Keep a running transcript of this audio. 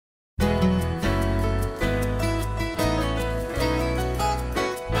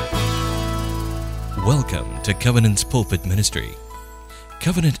Welcome to Covenant's Pulpit Ministry.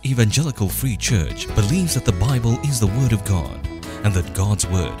 Covenant Evangelical Free Church believes that the Bible is the Word of God and that God's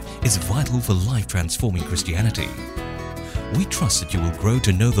Word is vital for life-transforming Christianity. We trust that you will grow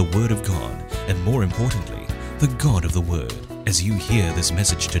to know the Word of God and, more importantly, the God of the Word as you hear this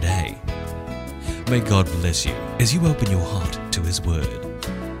message today. May God bless you as you open your heart to His Word.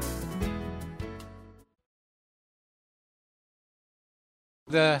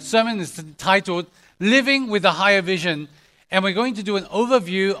 The sermon is titled Living with a Higher Vision, and we're going to do an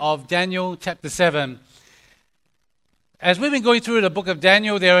overview of Daniel chapter 7. As we've been going through the book of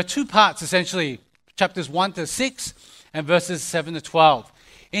Daniel, there are two parts essentially, chapters 1 to 6 and verses 7 to 12.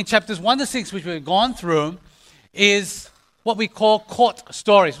 In chapters 1 to 6, which we've gone through, is what we call court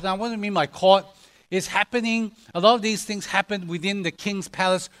stories. Now, what do I mean by court? It's happening, a lot of these things happen within the king's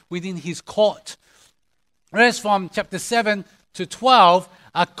palace, within his court. Whereas from chapter 7 to 12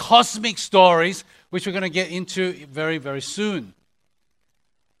 are cosmic stories, which we're going to get into very, very soon.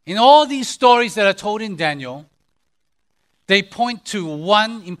 In all these stories that are told in Daniel, they point to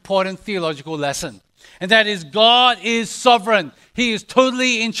one important theological lesson, and that is God is sovereign. He is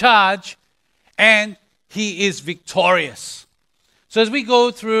totally in charge, and He is victorious. So as we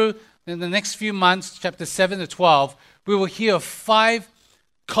go through in the next few months, chapter 7 to 12, we will hear 5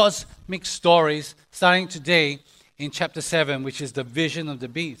 cosmic stories starting today in chapter 7, which is the vision of the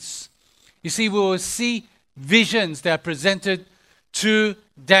beasts. You see, we will see visions that are presented to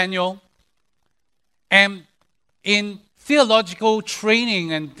Daniel. And in theological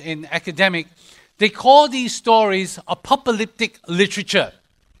training and in academic, they call these stories apocalyptic literature.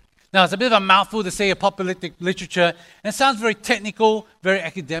 Now, it's a bit of a mouthful to say apocalyptic literature, and it sounds very technical, very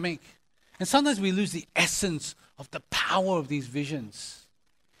academic. And sometimes we lose the essence of the power of these visions.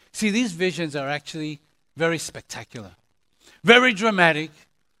 See, these visions are actually very spectacular, very dramatic,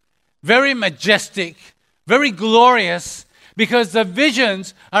 very majestic, very glorious, because the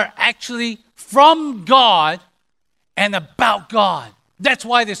visions are actually from God and about God. That's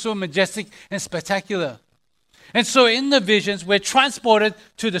why they're so majestic and spectacular. And so in the visions, we're transported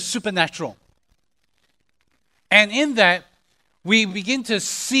to the supernatural. And in that, we begin to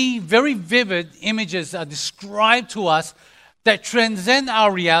see very vivid images that are described to us that transcend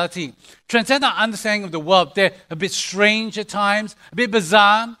our reality, transcend our understanding of the world. They're a bit strange at times, a bit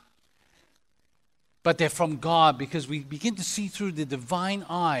bizarre, but they're from God because we begin to see through the divine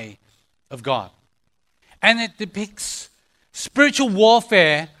eye of God. And it depicts spiritual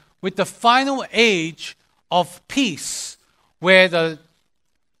warfare with the final age of peace, where the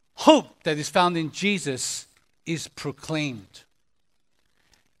hope that is found in Jesus is proclaimed.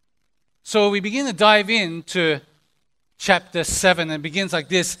 So we begin to dive into chapter 7, and it begins like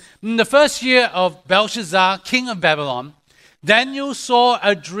this. In the first year of Belshazzar, king of Babylon, Daniel saw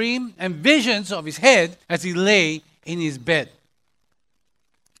a dream and visions of his head as he lay in his bed.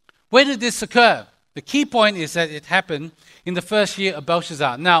 Where did this occur? The key point is that it happened in the first year of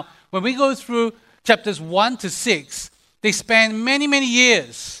Belshazzar. Now, when we go through chapters 1 to 6, they span many, many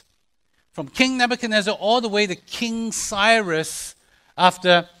years, from King Nebuchadnezzar all the way to King Cyrus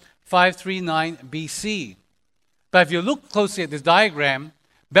after 539 BC. But if you look closely at this diagram,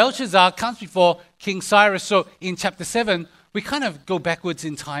 Belshazzar comes before King Cyrus. So in chapter 7, we kind of go backwards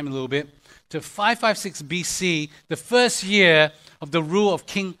in time a little bit to 556 BC, the first year of the rule of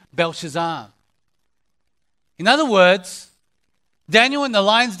King Belshazzar. In other words, Daniel in the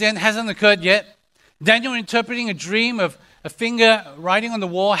lion's den hasn't occurred yet. Daniel interpreting a dream of a finger writing on the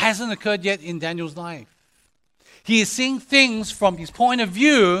wall hasn't occurred yet in Daniel's life. He is seeing things from his point of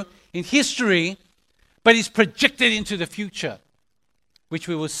view in history, but he's projected into the future, which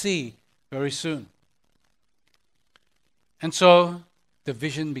we will see very soon. And so the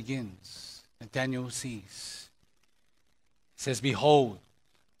vision begins, and Daniel sees. It says, "Behold,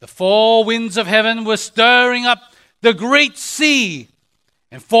 the 4 winds of heaven were stirring up the great sea,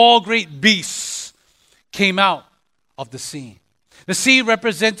 and 4 great beasts came out of the sea." The sea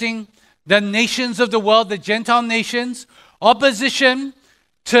representing the nations of the world, the Gentile nations, opposition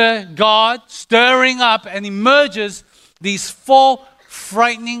to God, stirring up, and emerges these 4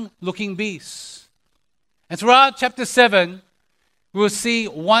 frightening looking beasts. And throughout chapter 7, we will see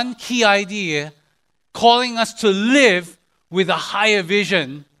one key idea calling us to live with a higher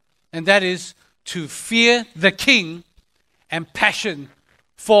vision, and that is to fear the king and passion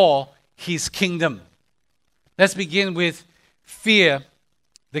for his kingdom. Let's begin with fear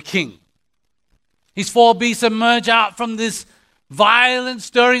the king. These 4 beasts emerge out from this violent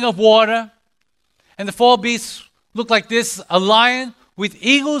stirring of water, and the 4 beasts look like this: a lion with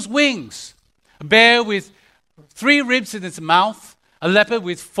eagle's wings, a bear with 3 ribs in its mouth, a leopard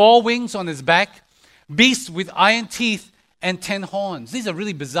with 4 wings on its back, beasts with iron teeth and 10 horns. These are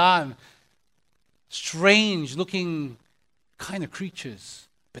really bizarre and strange looking kind of creatures,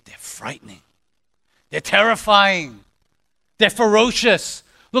 but they're frightening. They're terrifying. They're ferocious.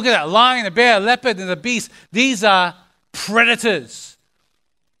 Look at that lion, a bear, a leopard, and a beast. These are predators.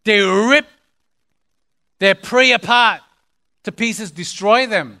 They rip their prey apart to pieces, destroy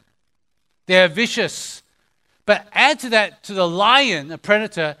them. They're vicious. But add to that, to the lion, a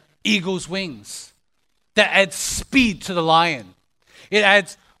predator, eagle's wings. That adds speed to the lion. It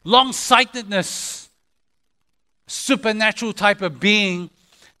adds long-sightedness, supernatural type of being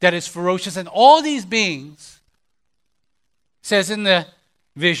that is ferocious. And all these beings, says in the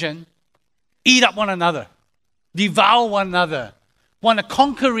vision, eat up one another, devour one another, want to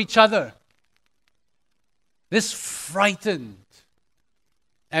conquer each other. This frightened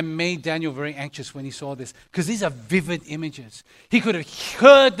and made Daniel very anxious when he saw this, because these are vivid images. He could have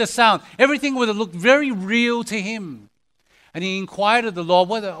heard the sound. Everything would have looked very real to him. And he inquired of the Lord,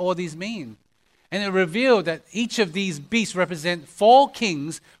 what do all these mean? And it revealed that each of these beasts represent 4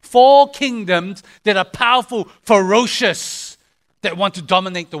 kings, 4 kingdoms that are powerful, ferocious, that want to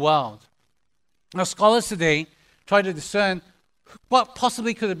dominate the world. Now, scholars today try to discern what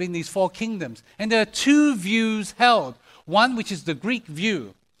possibly could have been these 4 kingdoms. And there are 2 views held. One, which is the Greek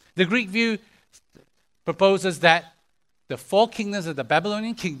view. The Greek view proposes that the 4 kingdoms of the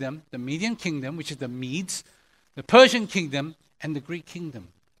Babylonian kingdom, the Median kingdom, which is the Medes, the Persian kingdom, and the Greek kingdom.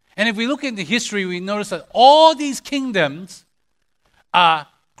 And if we look into history, we notice that all these kingdoms are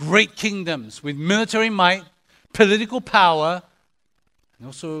great kingdoms with military might, political power, and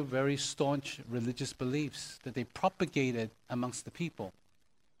also very staunch religious beliefs that they propagated amongst the people.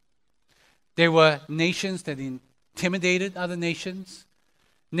 They were nations that intimidated other nations,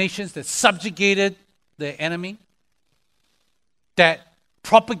 nations that subjugated their enemy, that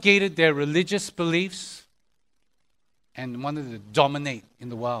propagated their religious beliefs, and wanted to dominate in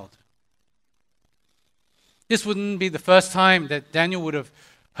the world. This wouldn't be the first time that Daniel would have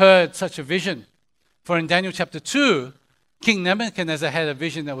heard such a vision. For in Daniel chapter 2, King Nebuchadnezzar had a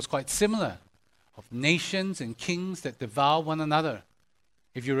vision that was quite similar, of nations and kings that devour one another.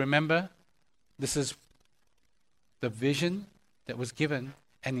 If you remember, this is the vision that was given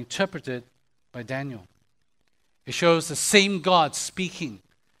and interpreted by Daniel. It shows the same God speaking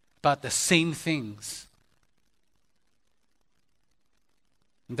about the same things.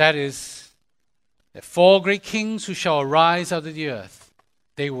 And that is that 4 great kings who shall arise out of the earth.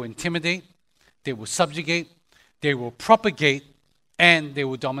 They will intimidate, they will subjugate, they will propagate, and they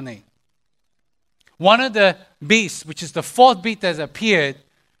will dominate. One of the beasts, which is the 4th beast that has appeared,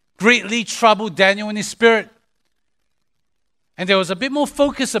 greatly troubled Daniel in his spirit. And there was a bit more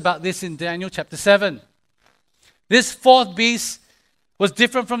focus about this in Daniel chapter 7. This 4th beast was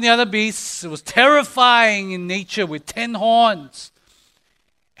different from the other beasts. It was terrifying in nature with 10 horns.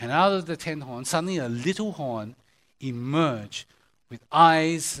 And out of the 10 horns, suddenly a little horn emerged with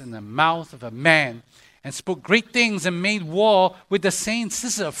eyes and the mouth of a man and spoke great things and made war with the saints.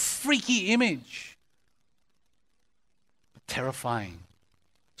 This is a freaky image. Terrifying.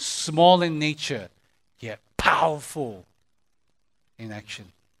 Small in nature, yet powerful in action.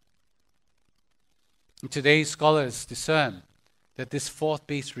 And today, scholars discern that this 4th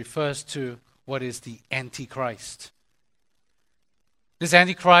beast refers to what is the Antichrist. This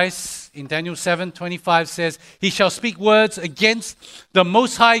Antichrist in Daniel 7:25 says, "He shall speak words against the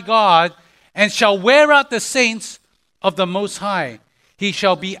Most High God and shall wear out the saints of the Most High. He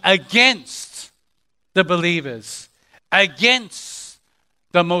shall be against the believers, against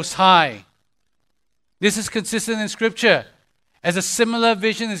the Most High." This is consistent in Scripture, as a similar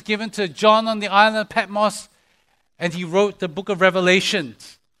vision is given to John on the island of Patmos, and he wrote the book of Revelation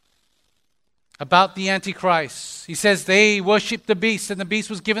about the Antichrist. He says they worshipped the beast, and the beast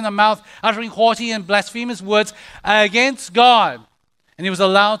was given a mouth uttering haughty and blasphemous words against God. And he was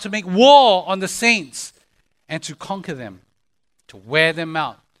allowed to make war on the saints and to conquer them, to wear them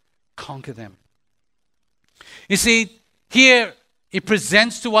out, conquer them. You see, here it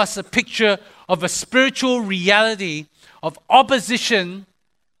presents to us a picture of a spiritual reality of opposition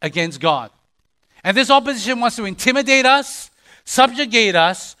against God. And this opposition wants to intimidate us, subjugate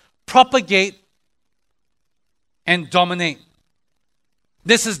us, propagate, and dominate.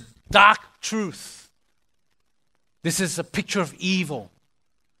 This is dark truth. This is a picture of evil.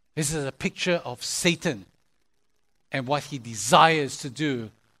 This is a picture of Satan and what he desires to do,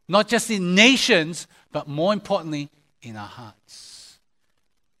 not just in nations, but more importantly, in our hearts.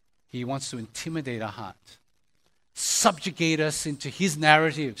 He wants to intimidate our heart, subjugate us into his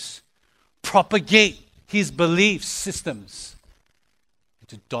narratives, propagate his belief systems, and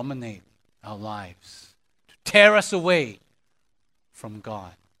to dominate our lives, to tear us away from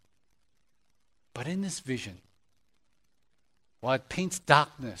God. But in this vision, while it paints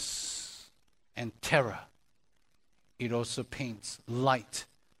darkness and terror, it also paints light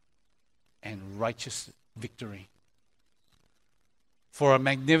and righteous victory. For a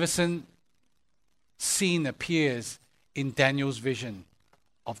magnificent scene appears in Daniel's vision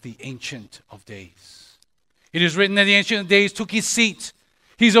of the Ancient of Days. It is written that the Ancient of Days took his seat.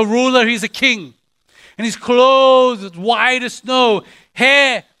 He's a ruler, he's a king. And he's clothed as white as snow,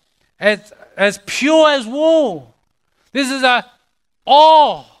 hair as pure as wool. This is a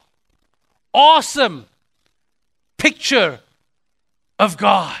awesome picture of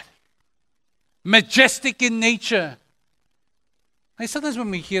God. Majestic in nature. Like sometimes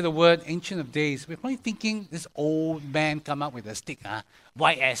when we hear the word Ancient of Days, we're probably thinking this old man come up with a stick,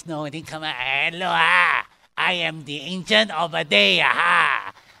 white as snow, and he come out, hello, I am the Ancient of a Day,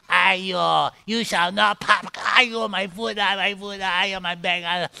 ayo, you shall not pop, ayo, my foot, ayo, my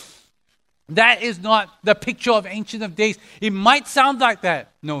back. That is not the picture of Ancient of Days. It might sound like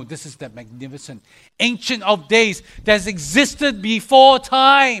that. No, this is the magnificent Ancient of Days that has existed before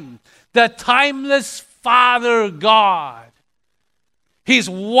time. The timeless Father God. His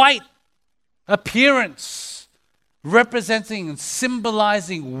white appearance representing and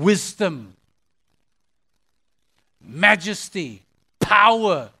symbolizing wisdom, majesty,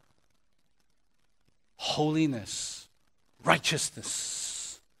 power, holiness,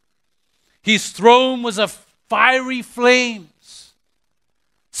 righteousness. His throne was of fiery flames.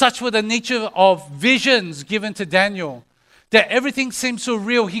 Such were the nature of visions given to Daniel, that everything seemed so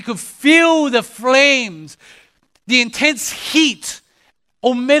real. He could feel the flames, the intense heat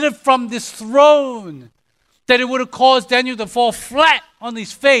emitted from this throne, that it would have caused Daniel to fall flat on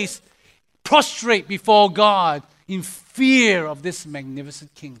his face, prostrate before God in fear of this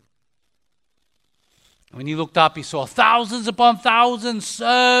magnificent king. When he looked up, he saw thousands upon thousands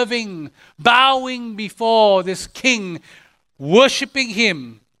serving, bowing before this king, worshiping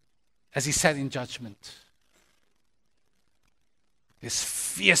him as he sat in judgment. This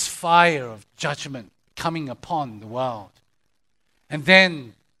fierce fire of judgment coming upon the world. And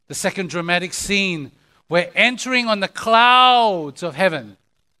then the second dramatic scene where entering on the clouds of heaven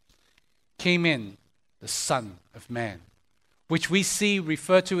came in the Son of Man, which we see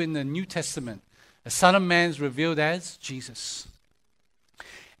referred to in the New Testament. The Son of Man is revealed as Jesus.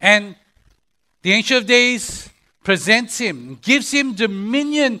 And the Ancient of Days presents him, gives him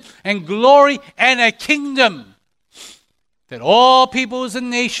dominion and glory and a kingdom that all peoples and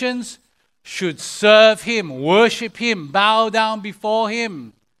nations should serve him, worship him, bow down before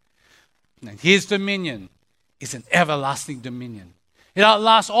him. And his dominion is an everlasting dominion. It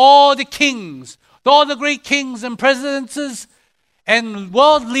outlasts all the kings, all the great kings and presidents and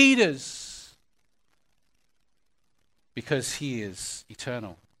world leaders, because he is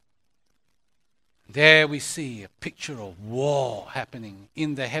eternal. There we see a picture of war happening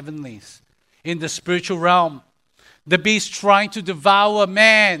in the heavenlies, in the spiritual realm. The beast trying to devour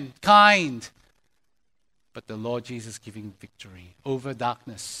mankind, but the Lord Jesus giving victory over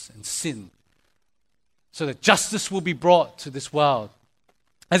darkness and sin, so that justice will be brought to this world.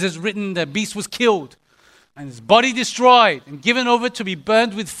 As is written, the beast was killed and his body destroyed and given over to be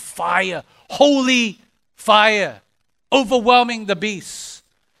burned with fire, holy fire, overwhelming the beast.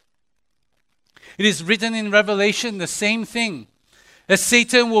 It is written in Revelation the same thing, that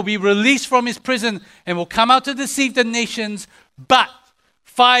Satan will be released from his prison and will come out to deceive the nations, but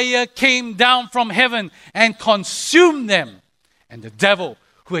fire came down from heaven and consumed them, and the devil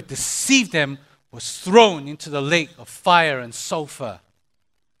who had deceived them was thrown into the lake of fire and sulfur.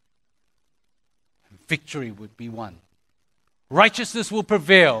 And victory would be won. Righteousness will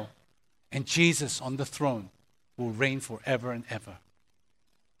prevail, and Jesus on the throne will reign forever and ever.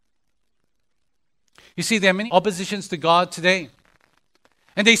 You see, there are many oppositions to God today.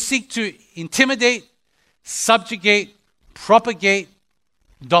 And they seek to intimidate, subjugate, propagate,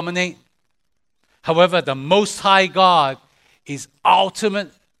 dominate. However, the Most High God is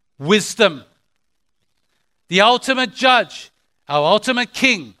ultimate wisdom, the ultimate judge, our ultimate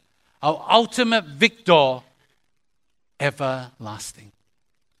king, our ultimate victor, everlasting.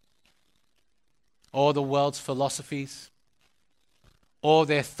 All the world's philosophies, all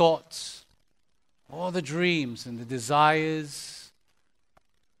their thoughts, all the dreams and the desires,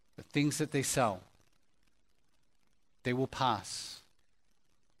 the things that they sell, they will pass,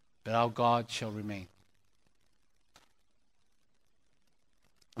 but our God shall remain.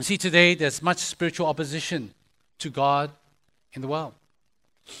 You see, today there's much spiritual opposition to God in the world.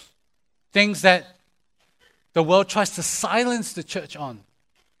 Things that the world tries to silence the church on.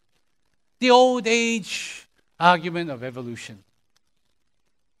 the old age argument of evolution.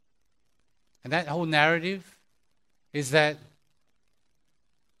 And that whole narrative is that,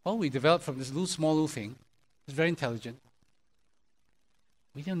 well, we developed from this small little thing. It's very intelligent.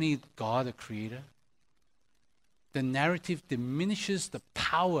 We don't need God, a creator. The narrative diminishes the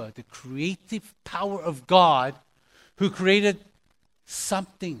power, the creative power of God, who created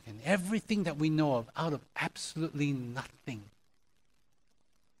something and everything that we know of out of absolutely nothing.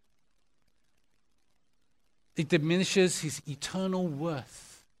 It diminishes his eternal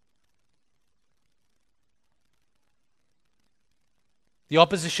worth. The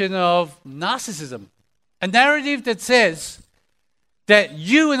opposition of narcissism, a narrative that says that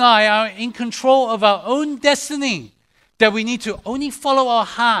you and I are in control of our own destiny, that we need to only follow our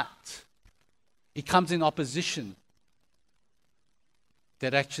heart. It comes in opposition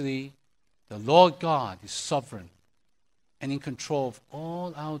that actually the Lord God is sovereign and in control of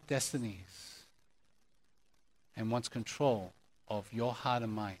all our destinies and wants control of your heart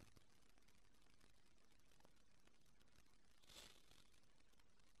and mind.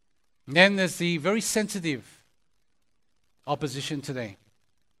 And then there's the very sensitive opposition today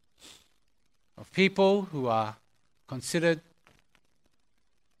of people who are considered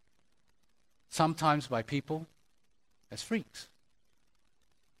sometimes by people as freaks,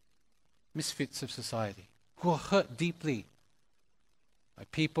 misfits of society, who are hurt deeply by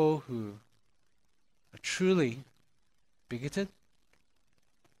people who are truly bigoted,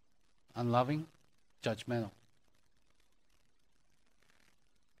 unloving, judgmental.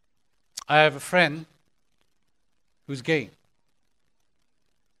 I have a friend who's gay.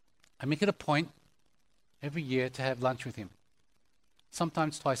 I make it a point every year to have lunch with him,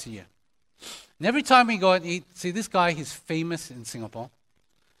 sometimes twice a year. And every time we go and eat, see, this guy, he's famous in Singapore.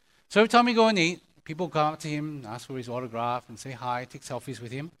 So every time we go and eat, people come up to him, ask for his autograph and say hi, take selfies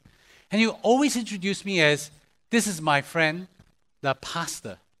with him. And he always introduce me as, this is my friend, the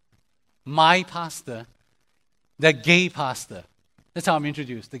pastor. My pastor, the gay pastor. That's how I'm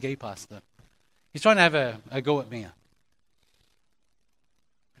introduced, the gay pastor. He's trying to have a go at me.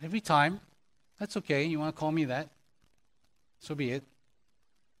 But every time, that's okay, you want to call me that, so be it.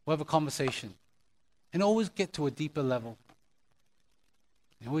 We'll have a conversation. And always get to a deeper level.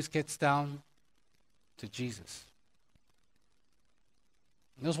 It always gets down to Jesus.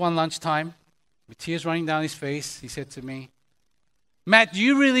 There was one lunchtime, with tears running down his face, he said to me, Matt, do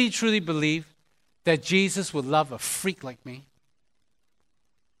you really truly believe that Jesus would love a freak like me?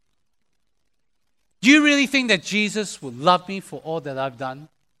 Do you really think that Jesus would love me for all that I've done?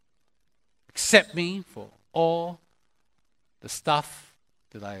 Accept me for all the stuff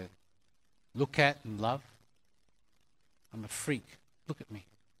that I look at and love? I'm a freak. Look at me.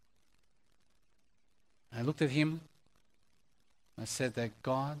 I looked at him. I said that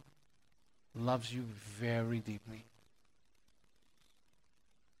God loves you very deeply.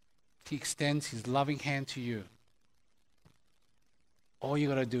 He extends his loving hand to you. All you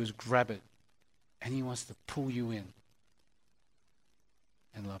got to do is grab it. And he wants to pull you in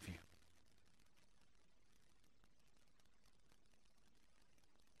and love you.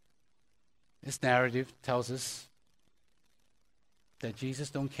 This narrative tells us that Jesus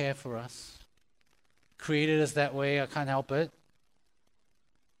don't care for us. Created us that way, I can't help it.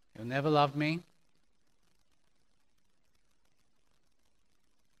 He'll never love me.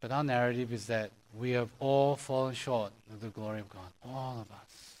 But our narrative is that we have all fallen short of the glory of God. All of us.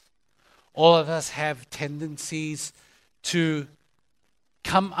 All of us have tendencies to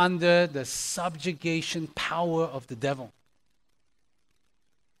come under the subjugation power of the devil.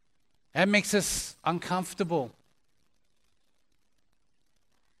 That makes us uncomfortable.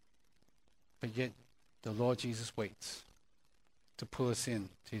 But yet, the Lord Jesus waits to pull us in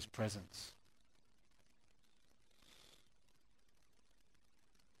to his presence.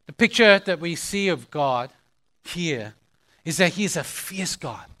 The picture that we see of God here is that he is a fierce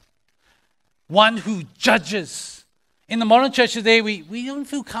God. One who judges. In the modern church today, we don't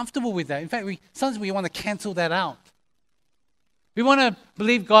feel comfortable with that. In fact, sometimes we want to cancel that out. We want to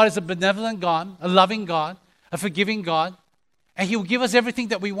believe God is a benevolent God, a loving God, a forgiving God, and he will give us everything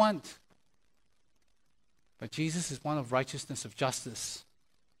that we want. But Jesus is one of righteousness, of justice.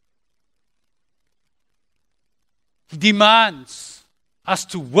 He demands us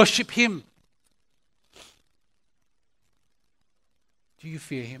to worship him. Do you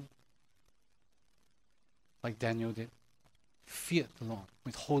fear him? Like Daniel did. Feared the Lord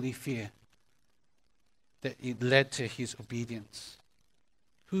with holy fear. That it led to his obedience.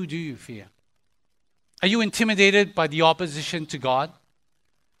 Who do you fear? Are you intimidated by the opposition to God?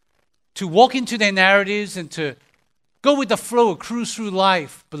 To walk into their narratives and to go with the flow, cruise through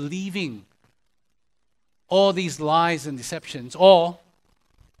life, believing all these lies and deceptions? Or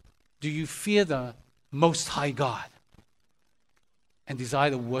do you fear the Most High God and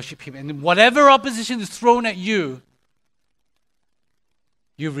desire to worship Him? And whatever opposition is thrown at you,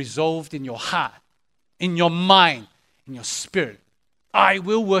 you've resolved in your heart, in your mind, in your spirit, I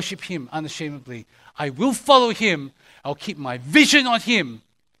will worship Him unashamedly. I will follow Him. I'll keep my vision on Him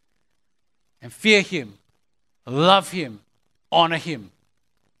and fear Him, love Him, honor Him.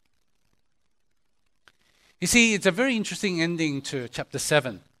 You see, it's a very interesting ending to chapter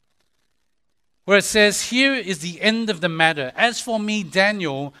 7, where it says, here is the end of the matter. As for me,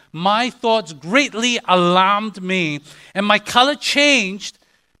 Daniel, my thoughts greatly alarmed me, and my color changed,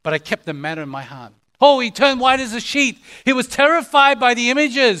 but I kept the matter in my heart. Oh, he turned white as a sheet. He was terrified by the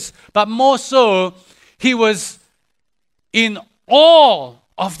images, but more so, he was in awe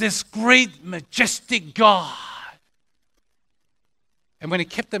of this great, majestic God. And when he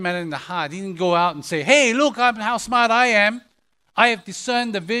kept the matter in the heart, he didn't go out and say, hey, look how smart I am. I have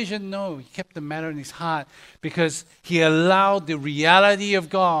discerned the vision. No, he kept the matter in his heart because he allowed the reality of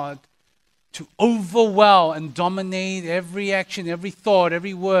God to overwhelm and dominate every action, every thought,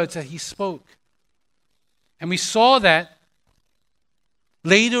 every word that he spoke. And we saw that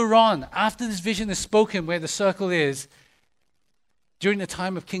later on, after this vision is spoken, where the circle is, during the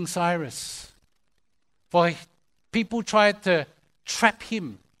time of King Cyrus. For people tried to trap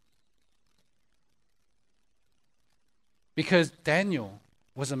him. Because Daniel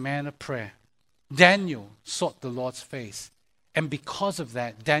was a man of prayer. Daniel sought the Lord's face. And because of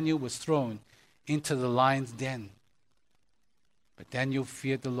that, Daniel was thrown into the lion's den. But Daniel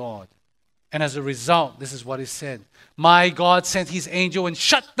feared the Lord. And as a result, this is what is said. My God sent his angel and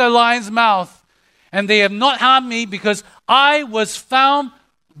shut the lion's mouth. And they have not harmed me because I was found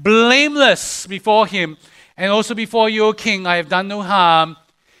blameless before him. And also before you, O king, I have done no harm.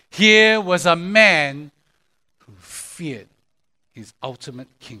 Here was a man who feared his ultimate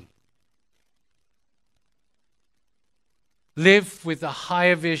king. Live with a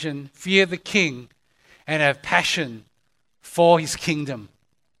higher vision, fear the king, and have passion for his kingdom.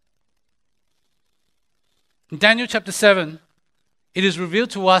 In Daniel chapter 7, it is revealed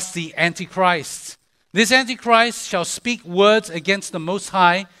to us the Antichrist. This Antichrist shall speak words against the Most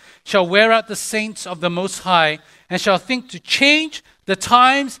High, shall wear out the saints of the Most High, and shall think to change the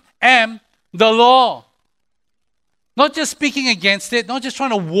times and the law. Not just speaking against it, not just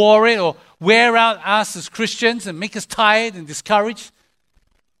trying to war it or wear out us as Christians and make us tired and discouraged,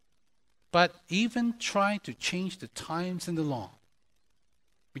 but even trying to change the times and the law.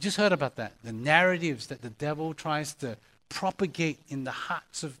 We just heard about that, the narratives that the devil tries to propagate in the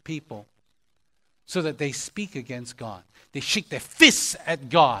hearts of people so that they speak against God. They shake their fists at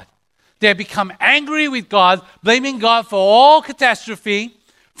God. They become angry with God, blaming God for all catastrophe,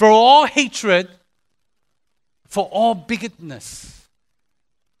 for all hatred, for all bigotness.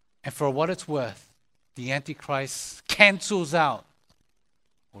 And for what it's worth, the Antichrist cancels out,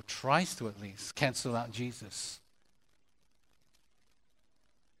 or tries to at least, cancel out Jesus.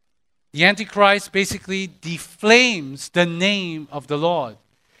 The Antichrist basically deflames the name of the Lord,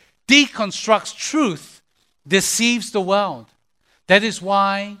 deconstructs truth, deceives the world. That is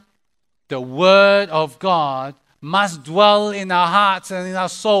why the Word of God must dwell in our hearts and in our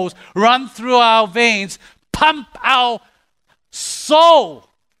souls, run through our veins, pump our soul,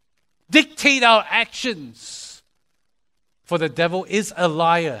 dictate our actions. For the devil is a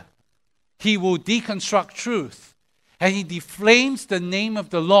liar. He will deconstruct truth, and he deflames the name of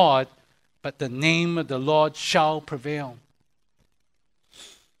the Lord, but the name of the Lord shall prevail.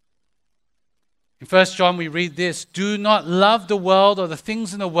 In 1 John we read this, do not love the world or the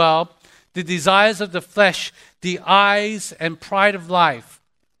things in the world, the desires of the flesh, the eyes and pride of life,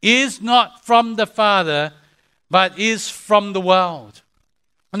 is not from the Father, but is from the world.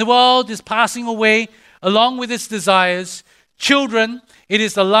 And the world is passing away along with its desires. Children, it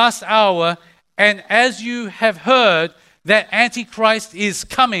is the last hour, and as you have heard that Antichrist is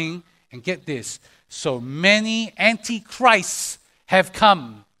coming, and get this, so many Antichrists have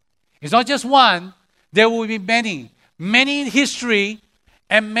come. It's not just one, there will be many in history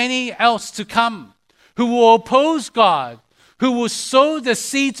and many else to come who will oppose God, who will sow the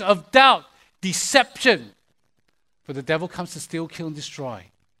seeds of doubt, deception. For the devil comes to steal, kill, and destroy.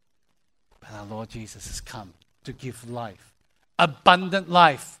 But our Lord Jesus has come to give life, abundant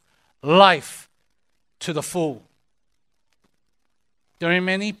life, life to the full. There are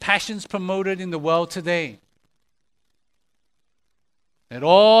many passions promoted in the world today. That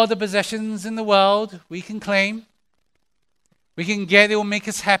all the possessions in the world we can claim, we can get, it will make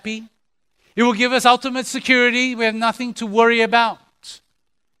us happy. It will give us ultimate security. We have nothing to worry about.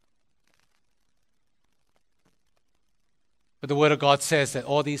 But the Word of God says that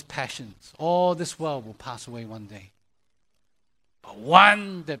all these passions, all this world will pass away one day.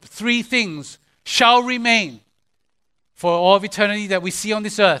 But the three things shall remain for all of eternity that we see on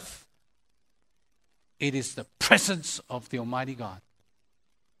this earth. It is the presence of the Almighty God.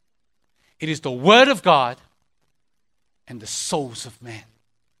 It is the Word of God and the souls of man.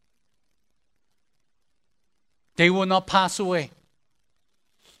 They will not pass away.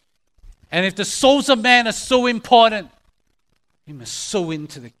 And if the souls of man are so important, we must sow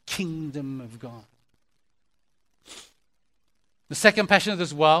into the kingdom of God. The second passion of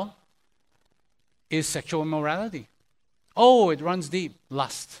this world is sexual immorality. Oh, it runs deep.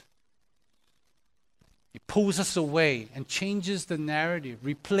 Lust. It pulls us away and changes the narrative,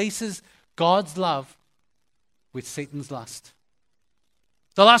 replaces God's love with Satan's lust.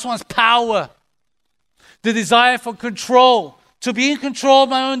 The last one is power. The desire for control, to be in control of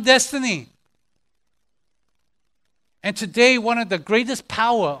my own destiny. And today, one of the greatest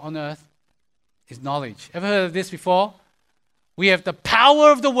power on earth is knowledge. Ever heard of this before? We have the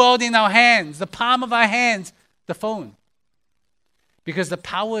power of the world in our hands, the palm of our hands, the phone. Because the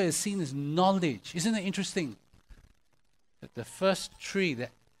power is seen as knowledge. Isn't it interesting that the first tree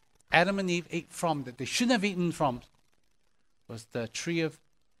that Adam and Eve ate from, that they shouldn't have eaten from, was the tree of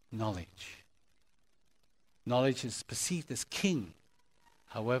knowledge. Knowledge is perceived as king.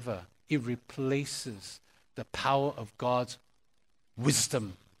 However, it replaces the power of God's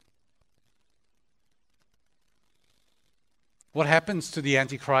wisdom. What happens to the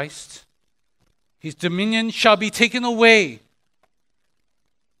Antichrist? His dominion shall be taken away.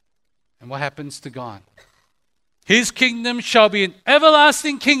 And what happens to God? His kingdom shall be an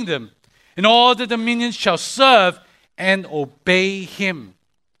everlasting kingdom, and all the dominions shall serve and obey him.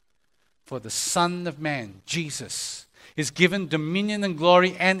 For the Son of Man, Jesus, is given dominion and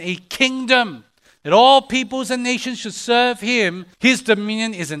glory and a kingdom that all peoples and nations should serve him. His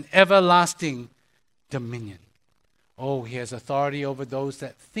dominion is an everlasting dominion. Oh, he has authority over those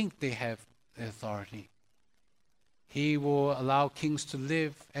that think they have the authority. He will allow kings to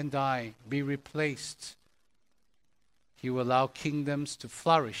live and die, be replaced. He will allow kingdoms to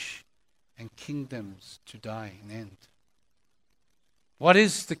flourish and kingdoms to die and end. What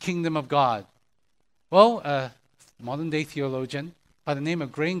is the kingdom of God? Well, a modern-day theologian by the name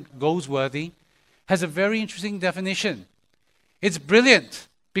of Graham Goldsworthy has a very interesting definition. It's brilliant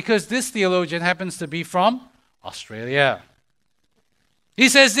because this theologian happens to be from Australia. He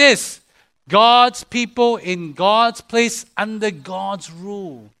says this: God's people in God's place under God's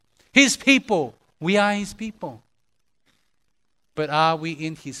rule. His people, we are his people. But are we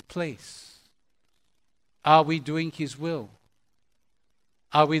in his place? Are we doing his will?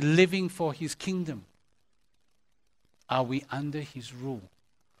 Are we living for his kingdom? Are we under his rule?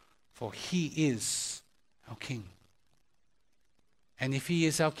 For he is our king. And if he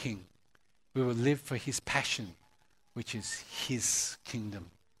is our king, we will live for his passion, which is his kingdom.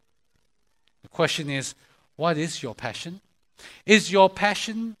 The question is, what is your passion? Is your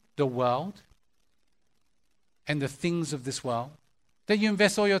passion the world and the things of this world? That you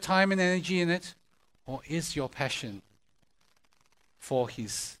invest all your time and energy in it? Or is your passion for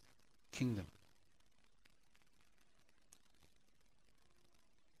his kingdom?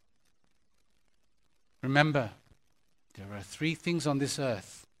 Remember, there are three things on this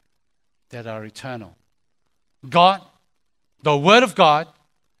earth that are eternal: God, the Word of God,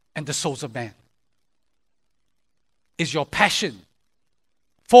 and the souls of man. Is your passion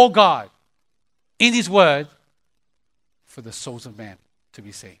for God, in his Word, for the souls of man to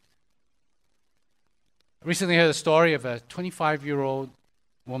be saved? I recently heard a story of a 25-year-old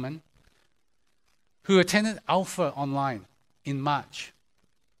woman who attended Alpha Online in March.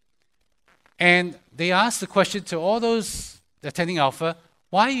 And they asked the question to all those attending Alpha,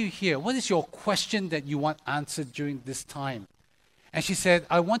 why are you here? What is your question that you want answered during this time? And she said,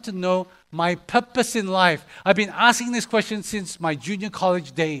 I want to know my purpose in life. I've been asking this question since my junior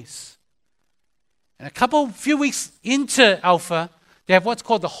college days. And few weeks into Alpha, they have what's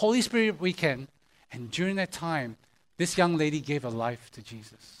called the Holy Spirit Weekend. And during that time, this young lady gave her life to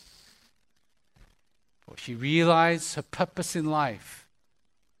Jesus. For she realized her purpose in life,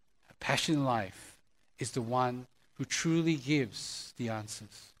 her passion in life, is the one who truly gives the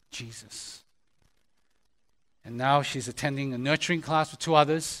answers, Jesus. And now she's attending a nurturing class with 2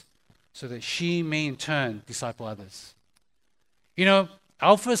 others so that she may in turn disciple others. You know,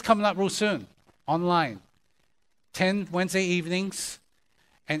 Alpha is coming up real soon, online. 10 Wednesday evenings.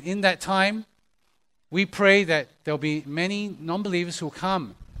 And in that time, we pray that there'll be many non-believers who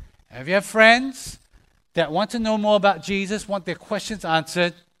come. And if you have friends that want to know more about Jesus, want their questions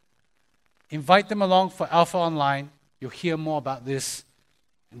answered, invite them along for Alpha Online. You'll hear more about this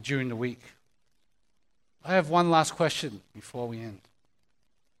during the week. I have one last question before we end.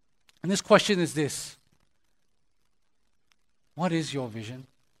 And this question is this: what is your vision?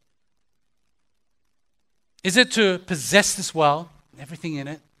 Is it to possess this world, everything in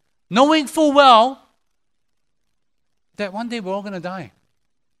it, knowing full well that one day we're all going to die?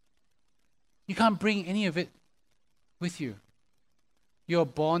 You can't bring any of it with you. You're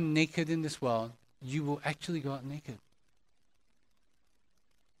born naked in this world. You will actually go out naked.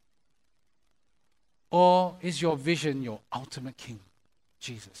 Or is your vision your ultimate king,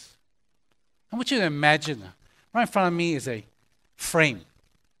 Jesus? I want you to imagine, right in front of me is a frame.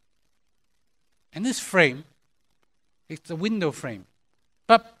 And this frame, it's a window frame.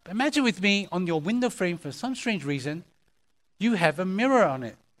 But imagine with me, on your window frame, for some strange reason, you have a mirror on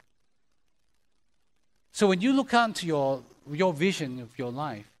it. So when you look out into your vision of your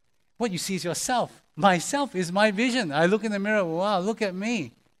life, what you see is yourself. Myself is my vision. I look in the mirror, wow, look at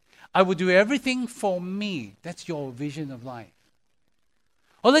me. I will do everything for me. That's your vision of life.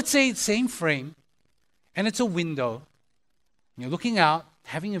 Or let's say it's the same frame, and it's a window. You're looking out,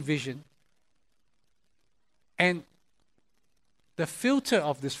 having a vision, and the filter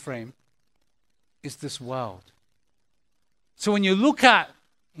of this frame is this world. So when you look out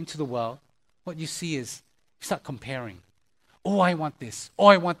into the world, what you see is you start comparing. Oh, I want this. Oh,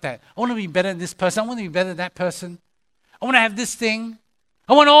 I want that. I want to be better than this person. I want to be better than that person. I want to have this thing.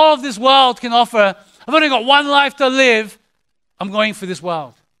 I want all of this world can offer. I've only got one life to live. I'm going for this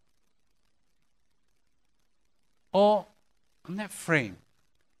world. Or on that frame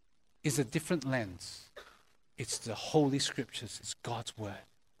is a different lens. It's the Holy Scriptures. It's God's Word.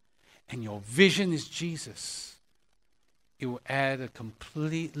 And your vision is Jesus. It will add a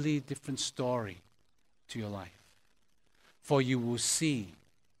completely different story to your life. For you will see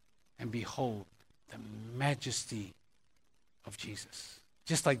and behold the majesty of Jesus.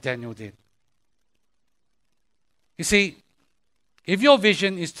 Just like Daniel did. You see, if your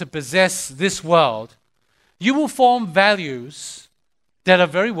vision is to possess this world, you will form values that are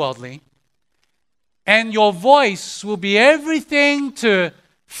very worldly, and your voice will be everything to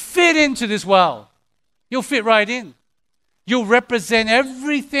fit into this world. You'll fit right in. You'll represent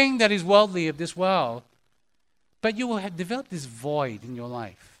everything that is worldly of this world, but you will have developed this void in your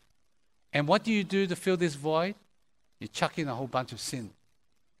life. And what do you do to fill this void? You chuck in a whole bunch of sin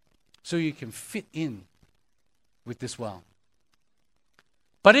so you can fit in with this world.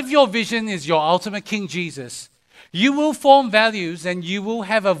 But if your vision is your ultimate King Jesus, you will form values and you will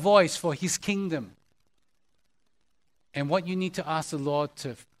have a voice for His kingdom. And what you need to ask the Lord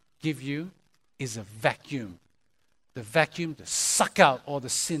to give you is a vacuum. The vacuum to suck out all the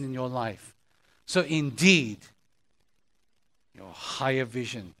sin in your life. So indeed, your higher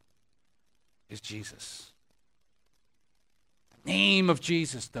vision is Jesus. The name of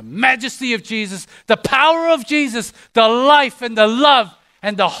Jesus, the majesty of Jesus, the power of Jesus, the life and the love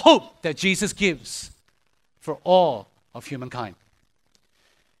and the hope that Jesus gives for all of humankind.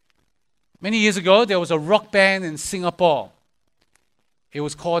 Many years ago, there was a rock band in Singapore. It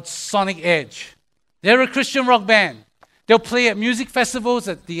was called Sonic Edge. They're a Christian rock band. They'll play at music festivals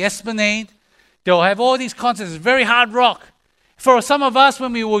at the Esplanade. They'll have all these concerts. It's very hard rock. For some of us,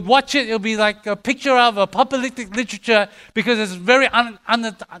 when we would watch it, it'll be like a picture of a apocalyptic literature because it's very,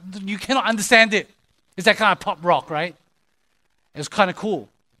 you cannot understand it. It's that kind of pop rock, right? It's kind of cool.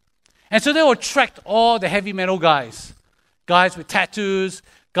 And so they will attract all the heavy metal guys. Guys with tattoos,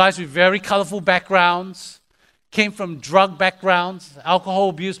 guys with very colorful backgrounds, came from drug backgrounds, alcohol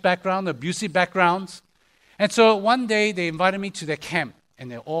abuse background, abusive backgrounds. And so one day they invited me to their camp,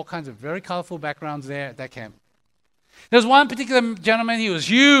 and there are all kinds of very colorful backgrounds there at that camp. There's one particular gentleman, he was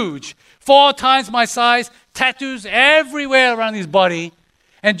huge, 4 times my size, tattoos everywhere around his body.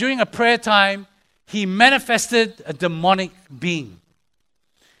 And during a prayer time, he manifested a demonic being.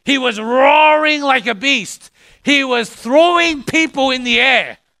 He was roaring like a beast. He was throwing people in the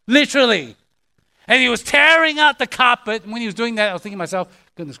air, literally. And he was tearing out the carpet. And when he was doing that, I was thinking to myself,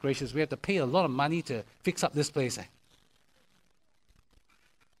 goodness gracious, we have to pay a lot of money to fix up this place.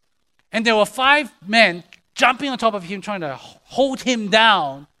 And there were 5 men jumping on top of him, trying to hold him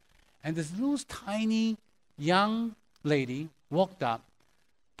down. And this little tiny young lady walked up,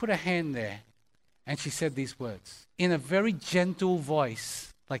 put a hand there, and she said these words in a very gentle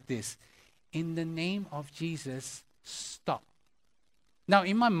voice like this: in the name of Jesus, stop. Now,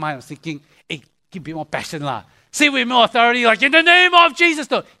 in my mind, I was thinking, hey, give me more passion lah. Say with more authority, like, in the name of Jesus.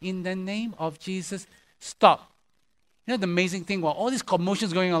 No, in the name of Jesus, stop. You know the amazing thing, while all these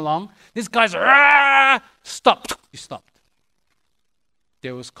commotions going along, this guy's, stop. He stopped.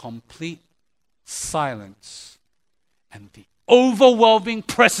 There was complete silence. and the overwhelming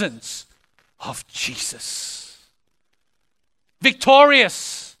presence of Jesus.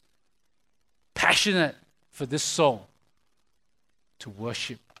 Victorious, passionate for this soul to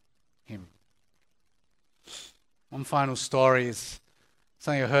worship Him. One final story is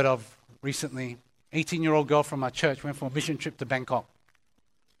something I heard of recently. 18-year-old girl from our church went for a mission trip to Bangkok.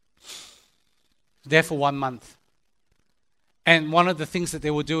 There for 1 month. And one of the things that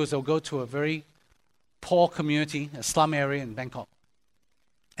they will do is they'll go to a very poor community, a slum area in Bangkok.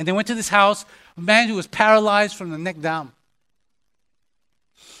 And they went to this house, a man who was paralyzed from the neck down.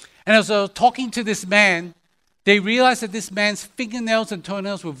 And as they were talking to this man, they realized that this man's fingernails and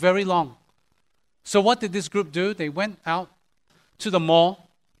toenails were very long. So what did this group do? They went out to the mall,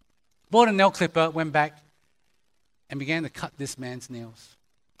 bought a nail clipper, went back, and began to cut this man's nails.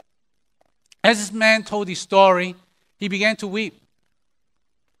 As this man told his story, he began to weep.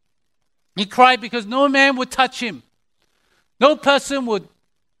 He cried because no man would touch him. No person would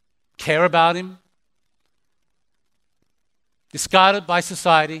care about him. Discarded by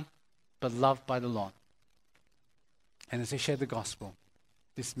society, but loved by the Lord. And as they shared the gospel,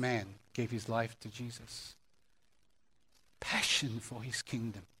 this man gave his life to Jesus. Passion for His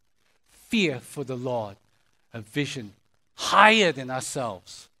kingdom. Fear for the Lord. A vision higher than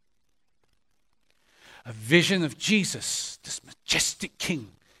ourselves. A vision of Jesus, this majestic King,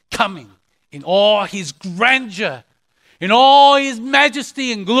 coming in all His grandeur, in all His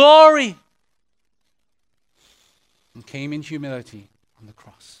majesty and glory, and came in humility on the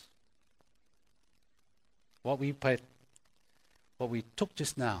cross. What we took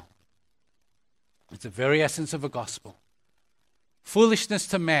just now is the very essence of a gospel. Foolishness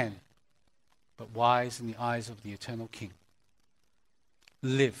to man, but wise in the eyes of the eternal King.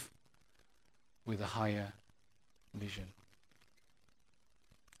 Live with a higher vision.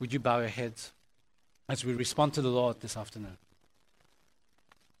 Would you bow your heads as we respond to the Lord this afternoon?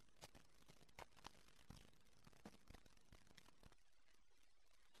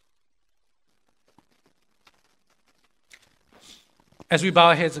 As we bow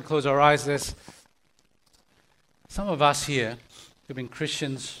our heads and close our eyes, there's some of us here who've been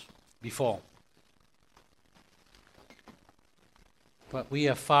Christians before, but we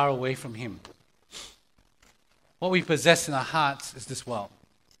are far away from Him. What we possess in our hearts is this world.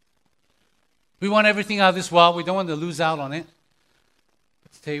 We want everything out of this world. We don't want to lose out on it.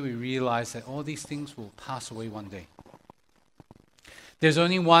 But today we realize that all these things will pass away one day. There's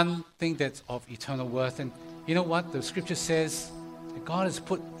only one thing that's of eternal worth. And you know what? The scripture says that God has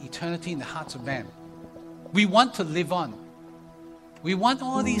put eternity in the hearts of man. We want to live on. We want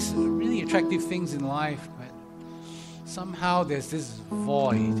all these really attractive things in life, but somehow there's this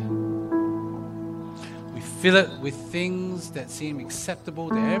void. We fill it with things that seem acceptable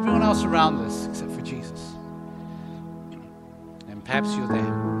to everyone else around us except for Jesus. And perhaps you're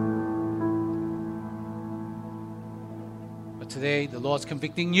there. But today, the Lord's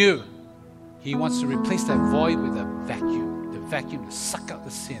convicting you. He wants to replace that void with a vacuum. The vacuum to suck out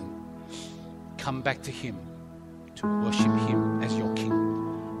the sin. Come back to Him, to worship Him as your King.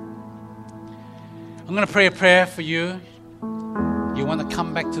 I'm going to pray a prayer for you. You want to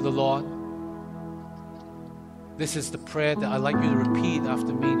come back to the Lord. This is the prayer that I'd like you to repeat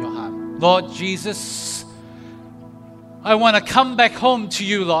after me in your heart. Lord Jesus, I want to come back home to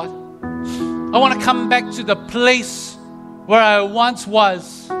you, Lord. I want to come back to the place where I once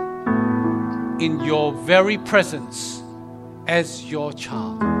was, in your very presence as your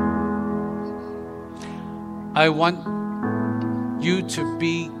child. I want you to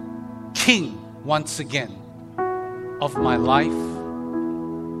be King once again of my life,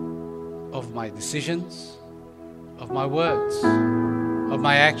 of my decisions, of my words, of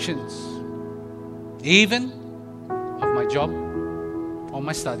my actions, even of my job, of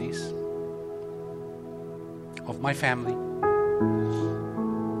my studies, of my family,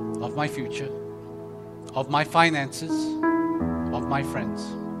 of my future, of my finances, of my friends.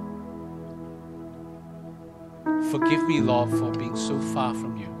 Forgive me, Lord, for being so far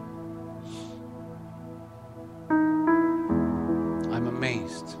from you. I'm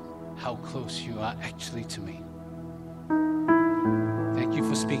amazed how close you are actually to me. Thank you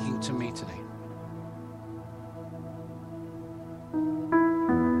for speaking to me today.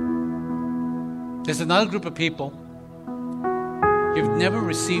 There's another group of people. You've never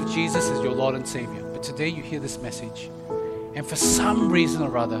received Jesus as your Lord and Savior, but today you hear this message, and for some reason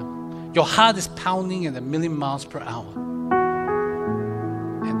or other, your heart is pounding at 1,000,000 miles per hour.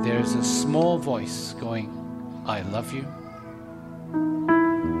 And there's a small voice going, I love you.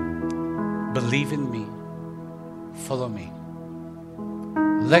 Believe in me. Follow me.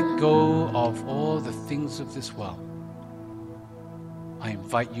 Let go of all the things of this world I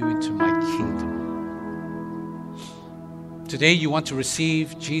invite you into my kingdom. Today you want to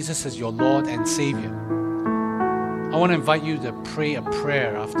receive Jesus as your Lord and Savior. I want to invite you to pray a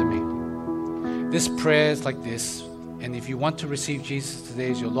prayer after me. This prayer is like this, and if you want to receive Jesus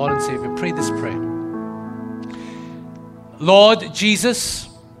today as your Lord and Savior, pray this prayer. Lord Jesus,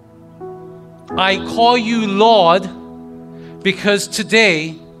 I call you Lord because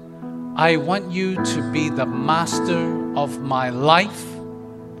today I want you to be the master of my life,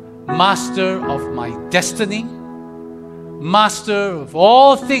 master of my destiny, master of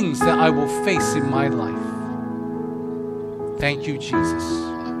all things that I will face in my life. Thank you, Jesus,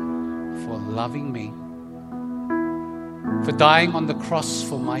 for loving me, for dying on the cross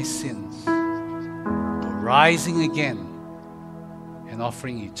for my sins, for rising again and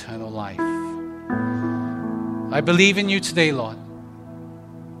offering eternal life. I believe in you today, Lord.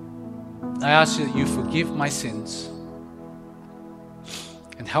 I ask you that you forgive my sins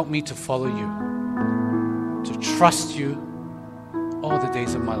and help me to follow you, to trust you all the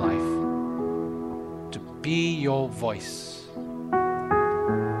days of my life, to be your voice,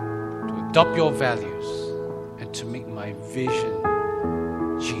 to adopt your values, and to make my vision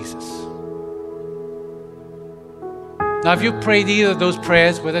Jesus. Now, if you prayed either of those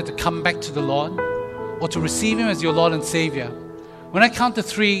prayers, whether to come back to the Lord or to receive Him as your Lord and Savior, when I count to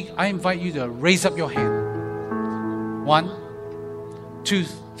 3, I invite you to raise up your hand. 1, 2,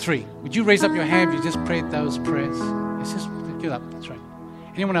 3. Would you raise up your hand if you just prayed those prayers? It's just lift it up. That's right.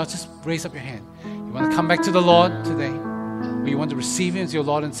 Anyone else, just raise up your hand. You want to come back to the Lord today, or you want to receive Him as your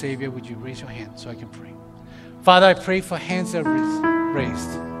Lord and Savior, would you raise your hand so I can pray? Father, I pray for hands that are raised.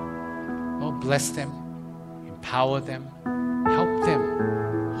 Lord, bless them, empower them, help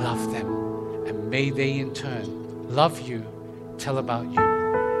them, love them, and may they in turn love you, tell about you,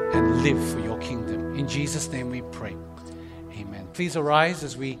 and live for your kingdom. In Jesus' name we pray. Amen. Please arise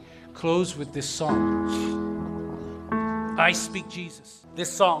as we close with this song. I Speak Jesus.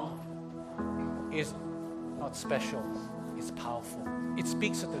 This song is not special, it's powerful. It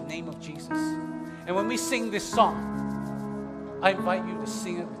speaks of the name of Jesus. And when we sing this song, I invite you to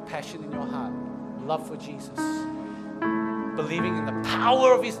sing it with passion in your heart. Love for Jesus. Believing in the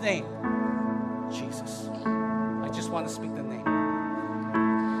power of His name, Jesus. I just want to speak the name.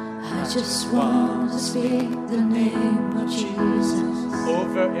 I just want to speak the name of Jesus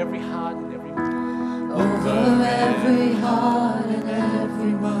Over every heart and every mind. over every heart and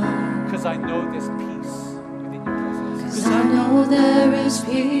every mind. Because I know there's peace within your presence. 'Cause I know there is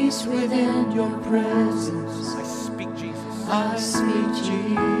peace within your presence. I speak Jesus. I speak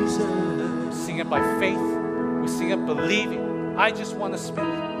Jesus. We sing it by faith. We sing it believing. I just want to speak.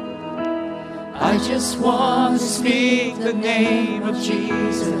 I just want to speak the name of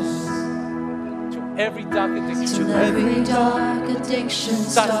Jesus To every dark addiction. till every dark addiction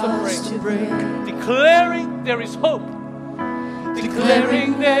starts to break. Declaring there is hope.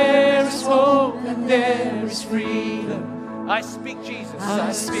 Declaring there is hope and there is freedom. I speak Jesus.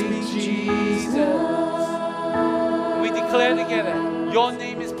 I speak Jesus. We declare together, your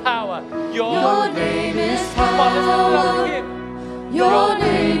name is power. Your name is Come on, let's lift it up to power. Him. Your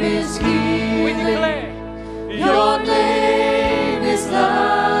name is We healing. declare, Your name is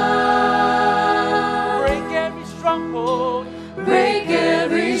love. break every stronghold. Break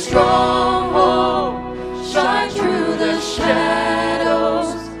every stronghold. Shine through the shadows.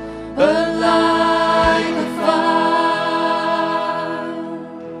 Burn like a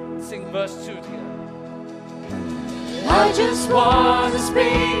fire. Sing verse 2 together. I just want to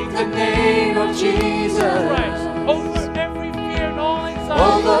speak the name of Jesus. Christ, over every fear and all anxiety.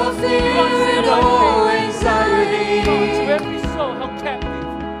 Over fear and all anxiety. To every soul held captive.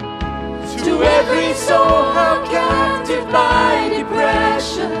 To every soul held captive by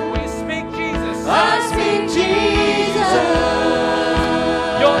depression. We speak Jesus. I speak Jesus.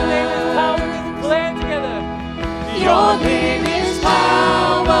 Your name is power. We declare together. Your name is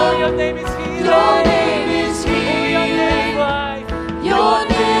power. Your name is healing. Your name is Your name is healing. life. Your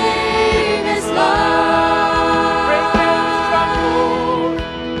name is love. Break every stronghold.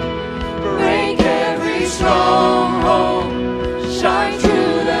 Break every stronghold. Shine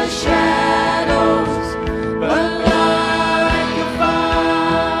through the shadows. Burn like a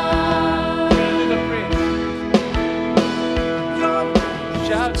fire. To the praise.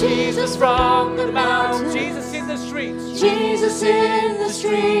 Shout Jesus from the mountain. Jesus in the streets. Jesus in the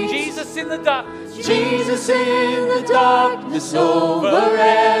streets. Jesus in the dark. Jesus in the darkness over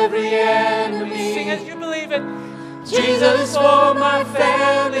every Sing enemy. as you believe it. Jesus for my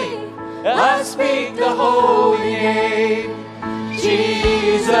family. I speak the holy name.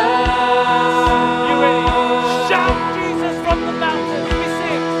 Jesus. You ready? Shout Jesus from the mountain.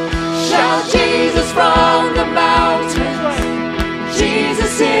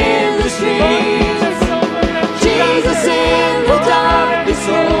 in the streets, Jesus in the darkness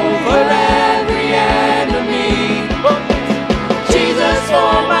over every enemy. Jesus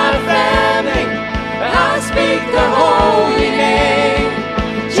for my family, I'll speak the holy name.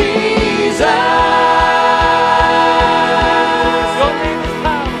 Jesus.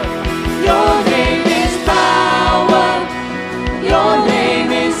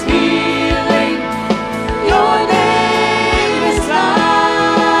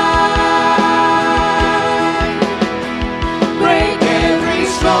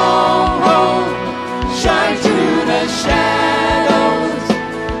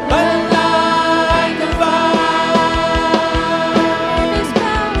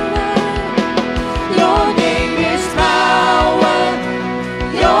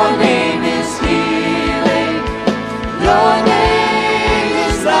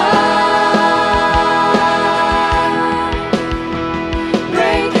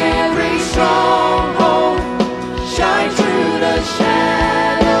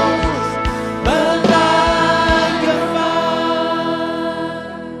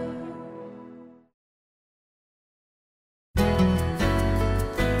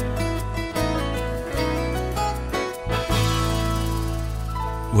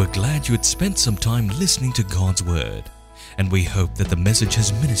 We're glad you had spent some time listening to God's Word, and we hope that the message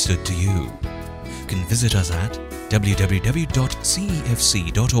has ministered to you. You can visit us at www.cefc.org.sg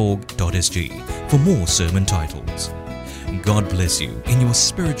for more sermon titles. God bless you in your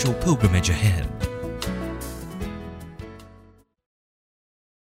spiritual pilgrimage ahead.